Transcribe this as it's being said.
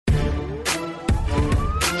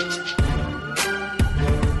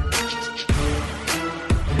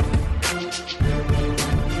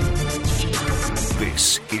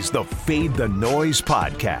the Fade the Noise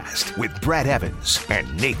podcast with Brad Evans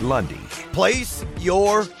and Nate Lundy. Place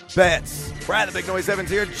your bets. Brad the Big Noise Evans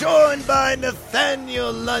here, joined by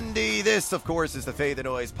Nathaniel Lundy. This, of course, is the Fade the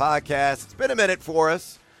Noise podcast. It's been a minute for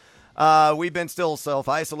us. We've been still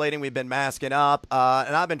self-isolating. We've been masking up,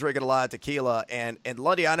 and I've been drinking a lot of tequila. And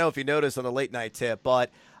Lundy, I don't know if you noticed on the late night tip,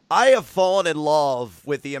 but I have fallen in love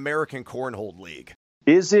with the American Cornhole League.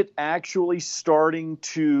 Is it actually starting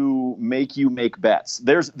to make you make bets?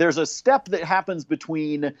 There's a step that happens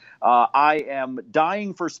between I am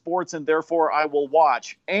dying for sports and therefore I will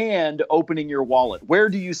watch and opening your wallet. Where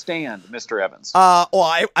do you stand, Mr. Evans?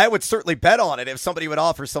 I would certainly bet on it if somebody would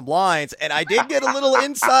offer some lines. And I did get a little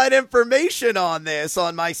inside information on this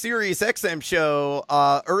on my Sirius XM show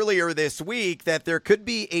earlier this week that there could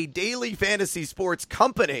be a daily fantasy sports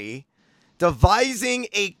company devising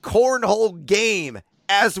a cornhole game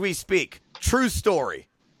as we speak. True story.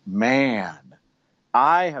 Man,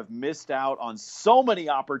 I have missed out on so many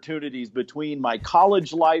opportunities between my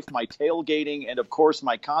college life, my tailgating, and of course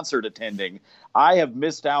my concert attending. I have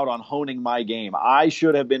missed out on honing my game. I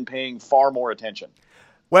should have been paying far more attention.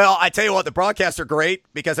 Well, I tell you what, the broadcasts are great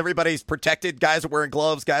because everybody's protected. Guys are wearing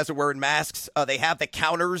gloves. Guys are wearing masks. They have the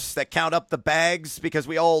counters that count up the bags because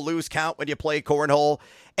we all lose count when you play cornhole.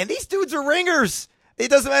 And these dudes are ringers. It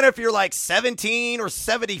doesn't matter if you're like 17 or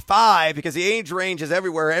 75 because the age range is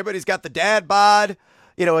everywhere. Everybody's got the dad bod.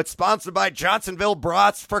 You know, it's sponsored by Johnsonville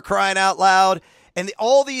Brats, for crying out loud. And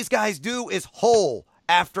all these guys do is hole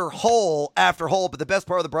after hole after hole. But the best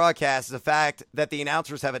part of the broadcast is the fact that the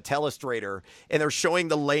announcers have a telestrator and they're showing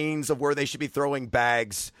the lanes of where they should be throwing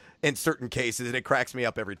bags in certain cases. And it cracks me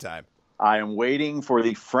up every time. I am waiting for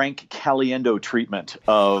the Frank Caliendo treatment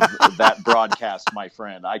of that broadcast, my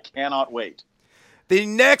friend. I cannot wait. The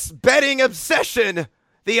next betting obsession,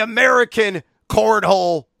 the American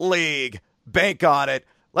Cornhole League. Bank on it.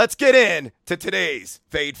 Let's get in to today's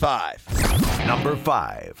Fade 5. Number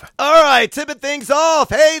 5. All right, tipping things off.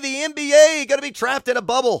 Hey, the NBA going to be trapped in a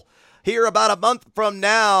bubble here about a month from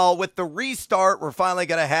now. With the restart, we're finally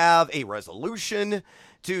going to have a resolution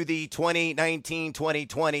to the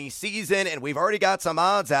 2019-2020 season, and we've already got some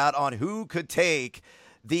odds out on who could take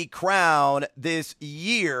the crown this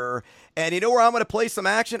year. And you know where I'm going to play some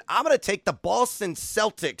action? I'm going to take the Boston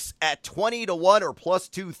Celtics at 20-1 or plus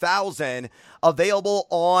 2,000, available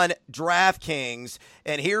on DraftKings.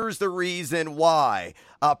 And here's the reason why.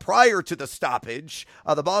 Prior to the stoppage,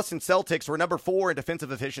 the Boston Celtics were number 4 in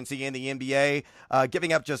defensive efficiency in the NBA,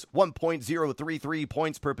 giving up just 1.033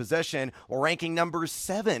 points per possession, or ranking number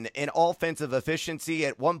 7 in offensive efficiency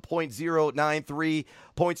at 1.093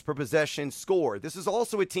 points per possession scored. This is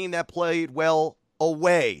also a team that played well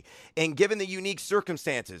away. And given the unique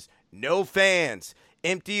circumstances, no fans,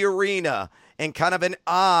 empty arena, and kind of an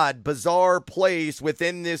odd, bizarre place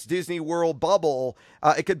within this Disney World bubble,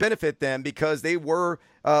 it could benefit them because they were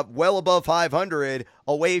well above 500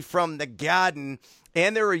 away from the Garden.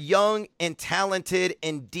 And they're a young and talented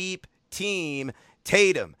and deep team.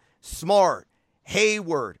 Tatum, Smart,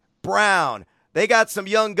 Hayward, Brown. They got some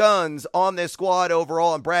young guns on this squad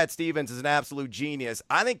overall, and Brad Stevens is an absolute genius.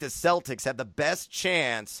 I think the Celtics have the best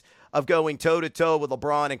chance of going toe-to-toe with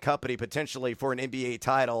LeBron and company, potentially for an NBA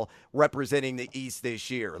title representing the East this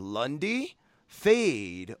year. Lundy,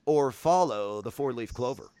 fade, or follow the four-leaf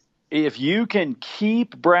clover? If you can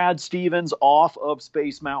keep Brad Stevens off of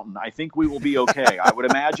Space Mountain, I think we will be okay. I would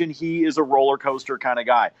imagine he is a roller coaster kind of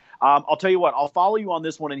guy. I'll tell you what, I'll follow you on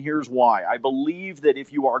this one, and here's why. I believe that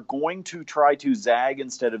if you are going to try to zag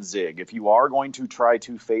instead of zig, if you are going to try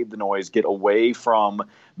to fade the noise, get away from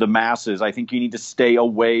the masses, I think you need to stay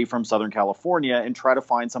away from Southern California and try to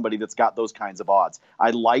find somebody that's got those kinds of odds.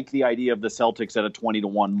 I like the idea of the Celtics at a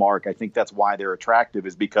 20-1 mark. I think that's why they're attractive,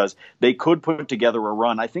 is because they could put together a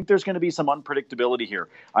run. I think there's going to be some unpredictability here.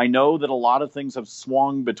 I know that a lot of things have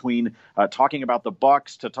swung between talking about the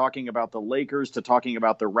Bucks to talking about the Lakers to talking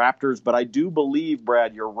about the Raptors, but I do believe,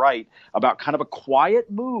 Brad, you're right about kind of a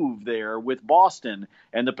quiet move there with Boston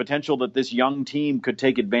and the potential that this young team could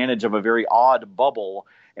take advantage of a very odd bubble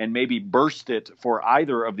and maybe burst it for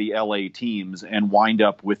either of the LA teams and wind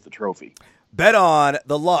up with the trophy. Bet on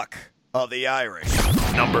the luck of the Irish.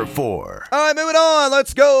 Number 4. All right, moving on.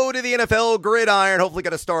 Let's go to the NFL gridiron. Hopefully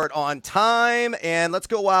going to start on time. And let's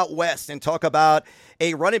go out west and talk about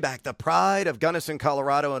a running back, the pride of Gunnison,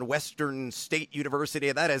 Colorado, and Western State University.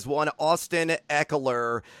 And that is one Austin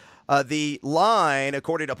Eckler. The line,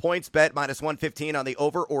 according to PointsBet, minus 115 on the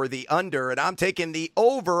over or the under. And I'm taking the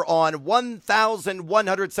over on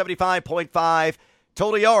 1,175.5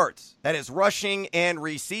 total yards. That is rushing and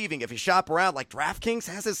receiving. If you shop around, like DraftKings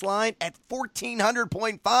has this line at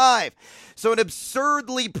 1,400.5. So an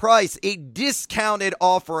absurdly priced, a discounted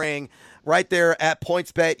offering right there at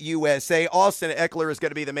PointsBet USA. Austin Ekeler is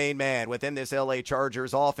going to be the main man within this LA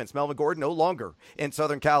Chargers offense. Melvin Gordon no longer in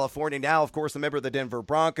Southern California. Now, of course, a member of the Denver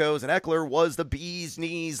Broncos. And Ekeler was the bee's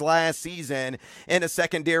knees last season in a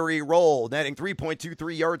secondary role, netting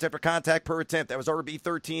 3.23 yards after contact per attempt. That was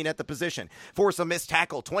RB13 at the position. Forced a missed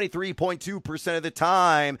tackle 23.2% of the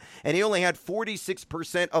time. And he only had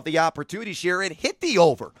 46% of the opportunity share and hit the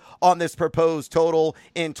over on this proposed total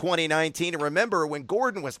in 2019. And remember, when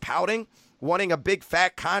Gordon was pouting, wanting a big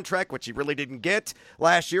fat contract, which he really didn't get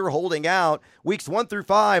last year, holding out, weeks 1 through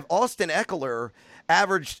 5, Austin Ekeler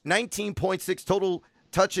averaged 19.6 total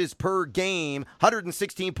touches per game,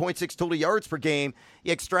 116.6 total yards per game.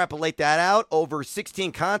 You extrapolate that out over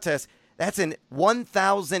 16 contests, that's an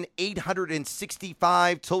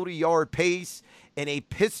 1,865 total yard pace in a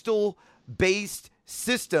pistol-based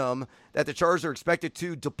system that the Chargers are expected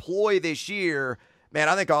to deploy this year. Man,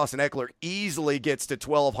 I think Austin Ekeler easily gets to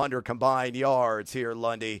 1,200 combined yards here,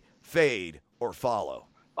 Lundy. Fade or follow?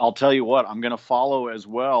 I'll tell you what, I'm going to follow as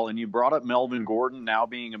well. And you brought up Melvin Gordon now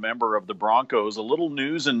being a member of the Broncos. A little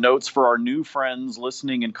news and notes for our new friends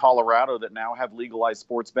listening in Colorado that now have legalized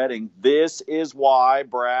sports betting. This is why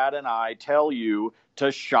Brad and I tell you to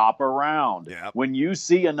shop around. Yep. When you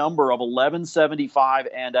see a number of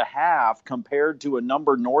 1175.5 compared to a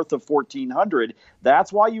number north of 1,400,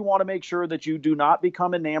 that's why you want to make sure that you do not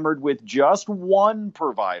become enamored with just one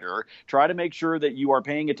provider. Try to make sure that you are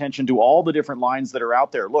paying attention to all the different lines that are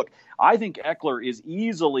out there. Look, I think Ekeler is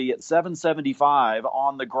easily at 775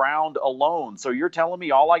 on the ground alone. So you're telling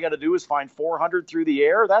me all I got to do is find 400 through the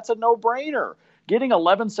air? That's a no-brainer. Getting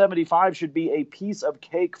 1175 should be a piece of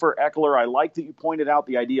cake for Ekeler. I like that you pointed out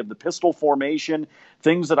the idea of the pistol formation,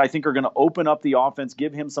 things that I think are going to open up the offense,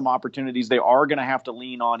 give him some opportunities. They are going to have to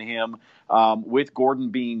lean on him with Gordon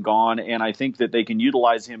being gone, and I think that they can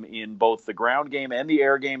utilize him in both the ground game and the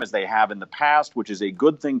air game as they have in the past, which is a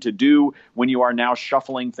good thing to do when you are now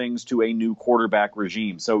shuffling things to a new quarterback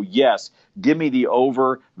regime. So, yes, give me the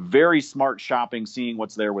over. Very smart shopping, seeing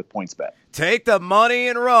what's there with PointsBet. Take the money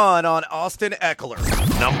and run on Austin Ekeler.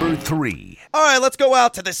 Number 3. All right, let's go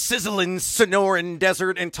out to the sizzling Sonoran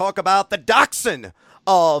Desert and talk about the dachshund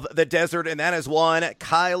of the desert, and that is one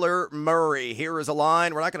Kyler Murray. Here is a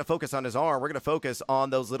line. We're not going to focus on his arm. We're going to focus on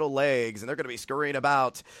those little legs, and they're going to be scurrying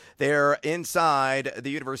about there inside the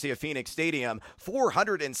University of Phoenix Stadium.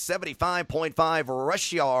 475.5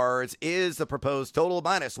 rush yards is the proposed total,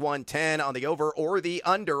 minus 110 on the over or the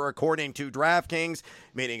under, according to DraftKings,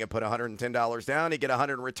 meaning you put $110 down, you get $100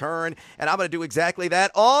 in return, and I'm going to do exactly that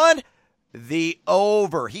on the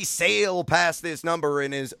over. He sailed past this number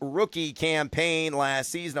in his rookie campaign last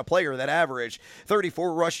season, a player that averaged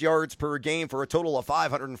 34 rush yards per game for a total of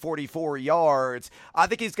 544 yards. I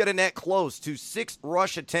think he's going to net close to 6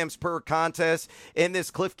 rush attempts per contest in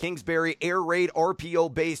this Cliff Kingsbury air raid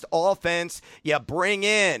RPO-based offense. You bring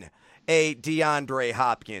in a DeAndre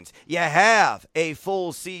Hopkins. You have a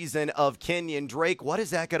full season of Kenyon Drake. What is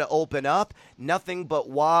that going to open up? Nothing but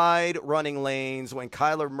wide running lanes when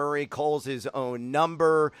Kyler Murray calls his own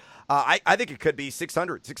number. I think it could be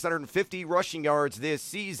 650 rushing yards this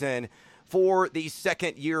season for the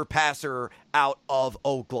second-year passer out of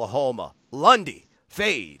Oklahoma. Lundy,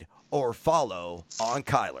 fade or follow on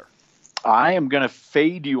Kyler? I am going to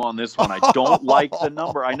fade you on this one. I don't like the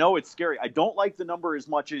number. I know it's scary. I don't like the number as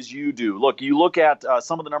much as you do. Look, you look at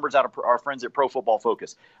some of the numbers out of our friends at Pro Football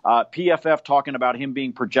Focus. PFF talking about him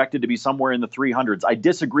being projected to be somewhere in the 300s. I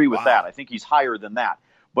disagree with that. I think he's higher than that.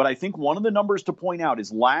 But I think one of the numbers to point out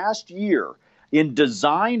is last year, in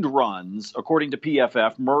designed runs, according to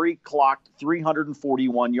PFF, Murray clocked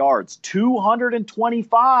 341 yards.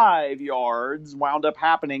 225 yards wound up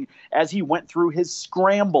happening as he went through his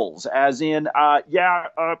scrambles, as in,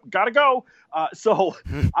 gotta go.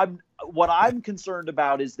 What I'm concerned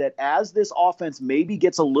about is that as this offense maybe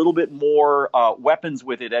gets a little bit more weapons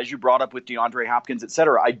with it, as you brought up with DeAndre Hopkins, et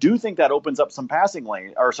cetera, I do think that opens up some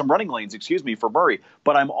some running lanes, for Murray.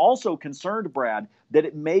 But I'm also concerned, Brad, that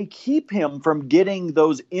it may keep him from getting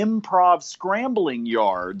those improv scrambling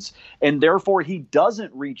yards, and therefore he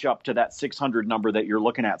doesn't reach up to that 600 number that you're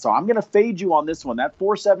looking at. So I'm going to fade you on this one. That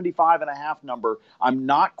 475.5 number, I'm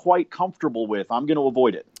not quite comfortable with. I'm going to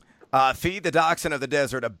avoid it. Feed the dachshund of the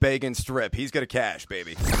desert a bacon strip. He's going to cash,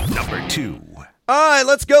 baby. Number 2. All right,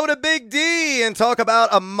 let's go to Big D and talk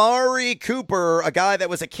about Amari Cooper, a guy that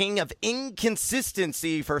was a king of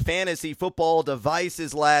inconsistency for fantasy football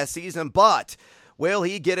devices last season, but will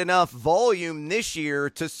he get enough volume this year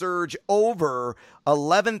to surge over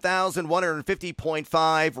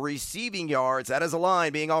 11,150.5 receiving yards? That is a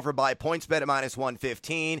line being offered by PointsBet at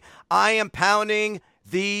 -115. I am pounding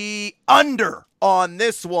the under on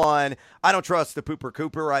this one. I don't trust the Pooper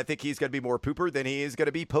Cooper. I think he's going to be more pooper than he is going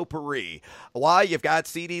to be potpourri. Why? You've got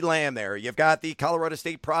CeeDee Lamb there. You've got the Colorado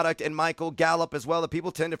State product and Michael Gallup as well that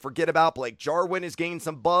people tend to forget about. Blake Jarwin has gained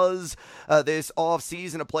some buzz this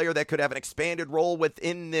offseason, a player that could have an expanded role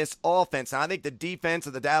within this offense. And I think the defense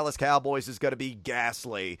of the Dallas Cowboys is going to be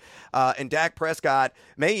ghastly. And Dak Prescott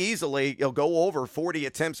may easily go over 40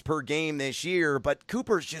 attempts per game this year, but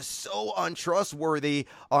Cooper's just so untrustworthy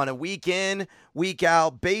on a week-in,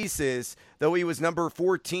 week-out basis. Though he was number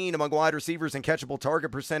 14 among wide receivers in catchable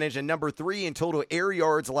target percentage and number 3 in total air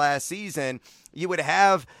yards last season, you would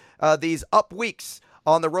have these up weeks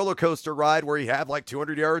on the roller coaster ride where you have like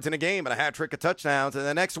 200 yards in a game and a hat trick of touchdowns, and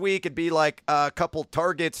the next week it'd be like a couple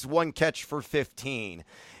targets, one catch for 15.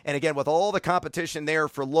 And again, with all the competition there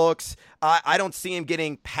for looks, I don't see him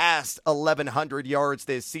getting past 1,100 yards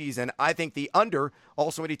this season. I think the under,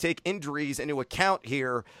 also when you take injuries into account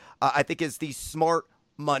here, I think is the smart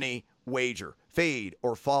money wager. Fade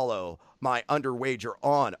or follow my under wager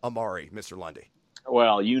on Amari, Mr. Lundy.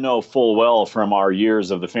 Well, you know full well from our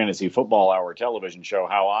years of the Fantasy Football Hour television show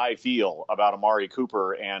how I feel about Amari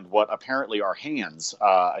Cooper and what apparently are hands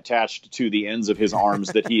attached to the ends of his arms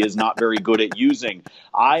that he is not very good at using.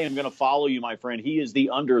 I am going to follow you, my friend. He is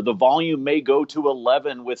the under. The volume may go to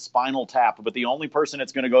 11 with Spinal Tap, but the only person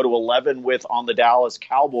it's going to go to 11 with on the Dallas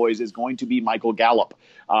Cowboys is going to be Michael Gallup.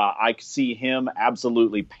 I see him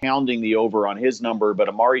absolutely pounding the over on his number, but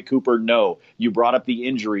Amari Cooper, no. You brought up the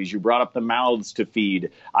injuries. You brought up the mouths to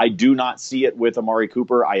feed. I do not see it with Amari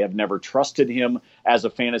Cooper. I have never trusted him as a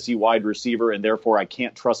fantasy wide receiver, and therefore I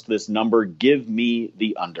can't trust this number. Give me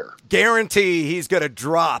the under. Guarantee he's going to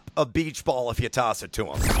drop a beach ball if you toss it to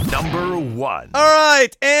him. Number 1. All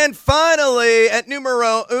right, and finally, at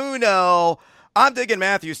numero uno, I'm digging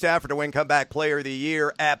Matthew Stafford to win Comeback Player of the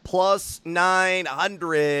Year at plus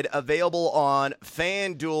 900, available on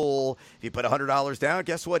FanDuel. If you put $100 down,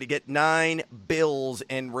 guess what? You get $9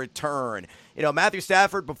 in return. You know, Matthew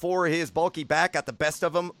Stafford, before his bulky back, got the best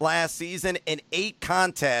of him last season. In 8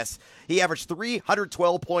 contests, he averaged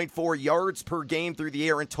 312.4 yards per game through the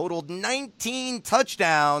air and totaled 19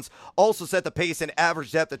 touchdowns. Also set the pace in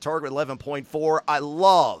average depth of target with 11.4. I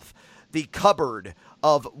love the cupboard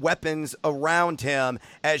of weapons around him,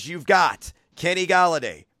 as you've got Kenny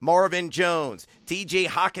Golladay, Marvin Jones, TJ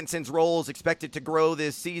Hawkinson's role is expected to grow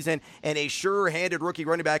this season, and a sure-handed rookie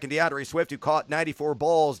running back in DeAndre Swift, who caught 94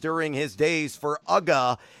 balls during his days for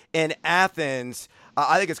UGA in Athens.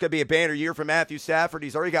 I think it's going to be a banner year for Matthew Stafford.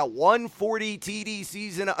 He's already got 140 TD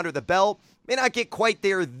season under the belt. May not get quite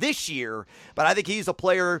there this year, but I think he's a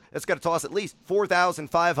player that's going to toss at least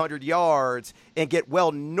 4,500 yards and get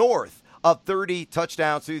well north of 30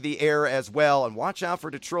 touchdowns through the air as well. And watch out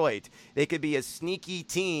for Detroit. They could be a sneaky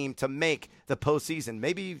team to make the postseason.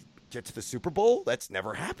 Maybe get to the Super Bowl. That's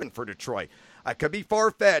never happened for Detroit. I could be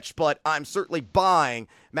far-fetched, but I'm certainly buying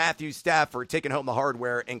Matthew Stafford, taking home the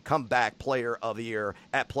hardware, and Comeback Player of the Year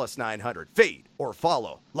at plus 900. Fade or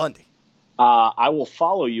follow Lundy. I will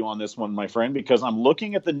follow you on this one, my friend, because I'm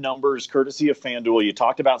looking at the numbers courtesy of FanDuel. You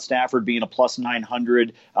talked about Stafford being a plus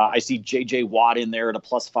 900. I see J.J. Watt in there at a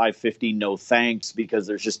plus 550. No thanks, because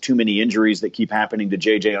there's just too many injuries that keep happening to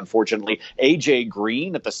J.J., unfortunately. A.J.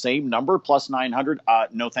 Green at the same number, plus 900.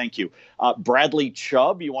 No, thank you. Bradley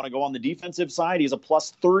Chubb, you want to go on the defensive side? He's a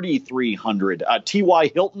plus 3,300.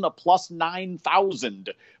 T.Y. Hilton, a plus 9,000.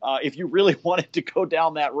 If you really wanted to go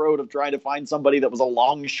down that road of trying to find somebody that was a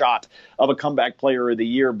long shot of a Comeback Player of the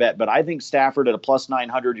Year bet. But I think Stafford at a plus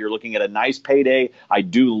 900, you're looking at a nice payday. I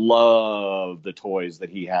do love the toys that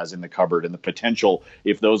he has in the cupboard and the potential,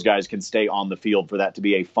 if those guys can stay on the field, for that to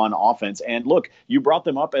be a fun offense. And look, you brought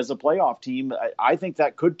them up as a playoff team. I think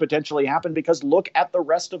that could potentially happen, because look at the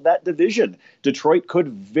rest of that division. Detroit could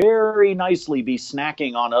very nicely be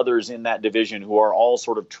snacking on others in that division who are all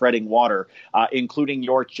sort of treading water, including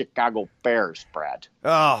your Chicago Bears, Brad.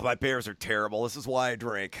 Oh, my Bears are terrible. This is why I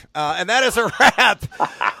drink. And that is a wrap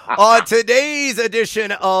on today's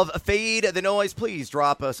edition of Fade the Noise. Please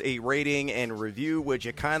drop us a rating and review, would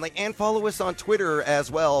you kindly? And follow us on Twitter as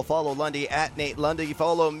well. Follow Lundy at Nate Lundy.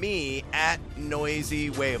 Follow me at Noisy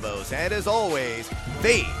Huevos. And as always,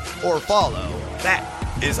 fade or follow.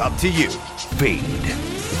 That is up to you. Fade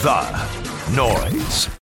the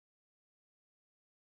Noise.